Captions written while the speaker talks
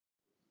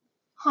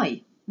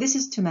Hi, this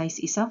is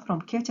Tomayess Issa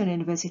from Curtin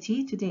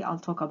University. Today I'll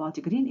talk about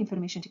the Green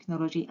Information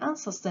Technology and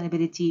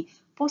Sustainability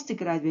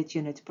Postgraduate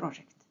Unit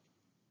project.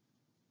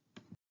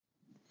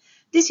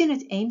 This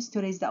unit aims to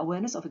raise the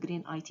awareness of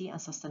green IT and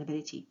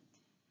sustainability.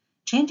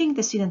 Changing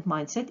the student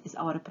mindset is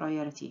our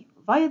priority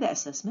via the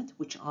assessment,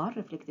 which are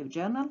reflective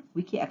journal,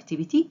 wiki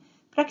activity,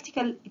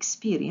 practical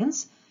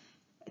experience,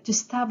 to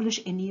establish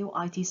a new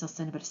IT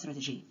sustainable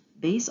strategy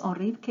based on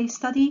real case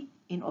study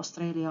in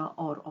Australia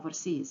or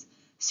overseas.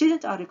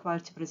 Students are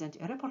required to present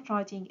a report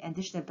writing and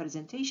digital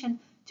presentation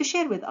to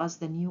share with us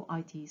the new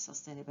IT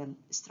sustainable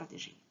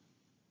strategy.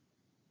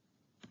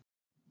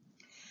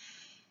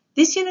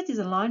 This unit is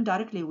aligned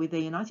directly with the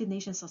United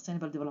Nations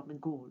Sustainable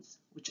Development Goals,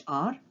 which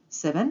are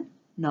 7,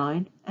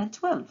 9, and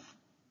 12.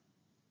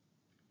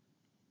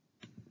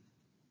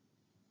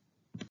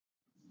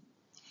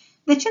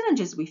 The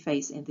challenges we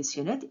face in this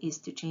unit is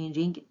to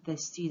changing the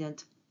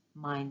student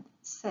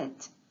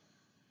mindset.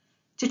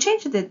 To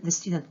change the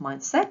student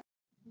mindset,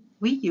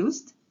 we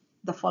used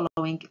the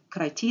following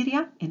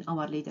criteria in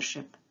our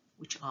leadership,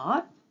 which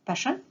are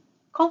passion,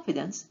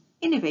 confidence,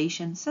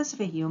 innovation, sense of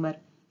humor,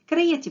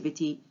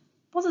 creativity,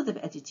 positive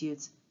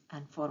attitudes,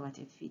 and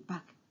formative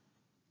feedback.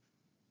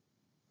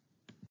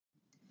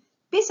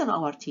 Based on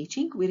our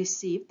teaching, we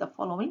received the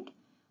following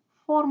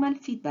formal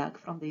feedback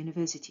from the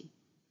university.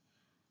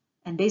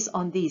 And based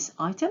on these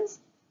items,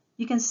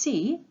 you can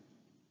see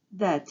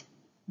that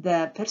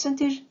the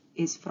percentage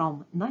is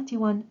from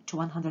 91 to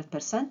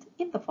 100%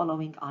 in the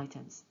following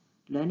items: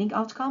 learning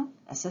outcome,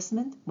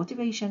 assessment,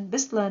 motivation,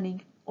 best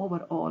learning,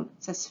 overall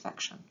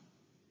satisfaction.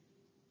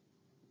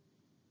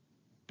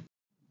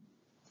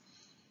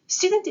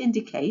 Students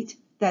indicate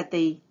that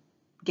they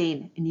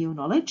gain new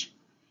knowledge,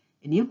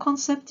 a new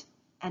concept,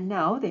 and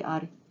now they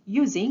are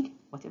using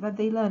whatever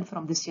they learn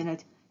from this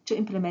unit to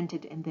implement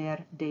it in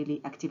their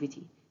daily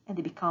activity, and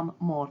they become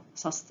more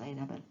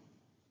sustainable.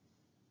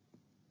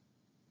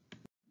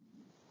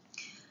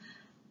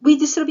 We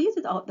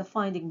distributed out the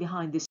finding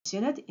behind this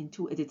unit in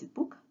 2 edited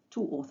books,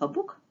 2 author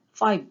books,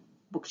 5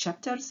 book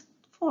chapters,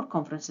 4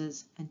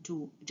 conferences, and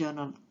 2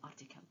 journal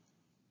articles.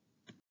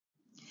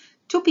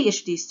 2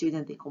 PhD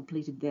students, they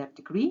completed their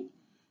degree,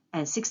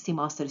 and 60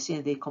 master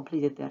students, they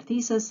completed their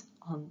thesis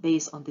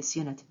based on this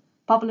unit,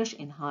 published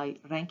in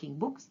high-ranking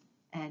books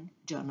and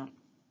journal.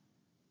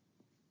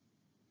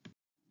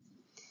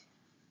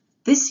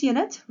 This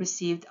unit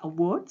received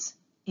awards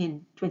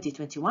in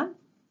 2021,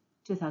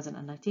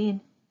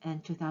 2019,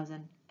 and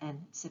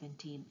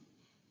 2017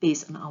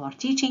 based on our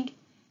teaching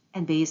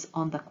and based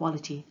on the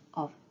quality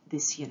of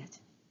this unit.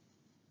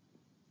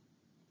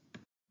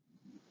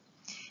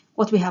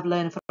 What we have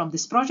learned from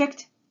this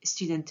project: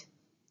 students,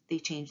 they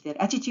change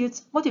their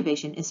attitudes,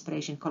 motivation,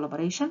 inspiration,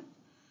 collaboration,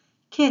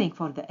 caring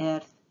for the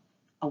earth,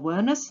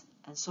 awareness,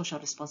 and social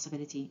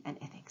responsibility and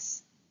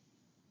ethics.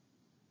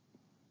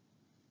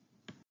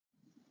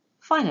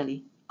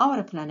 Finally,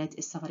 our planet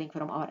is suffering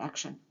from our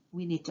action.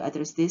 We need to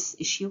address this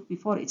issue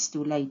before it's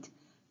too late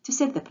to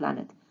save the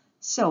planet,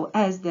 so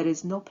as there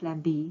is no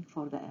plan B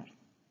for the Earth.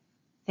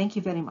 Thank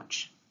you very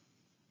much.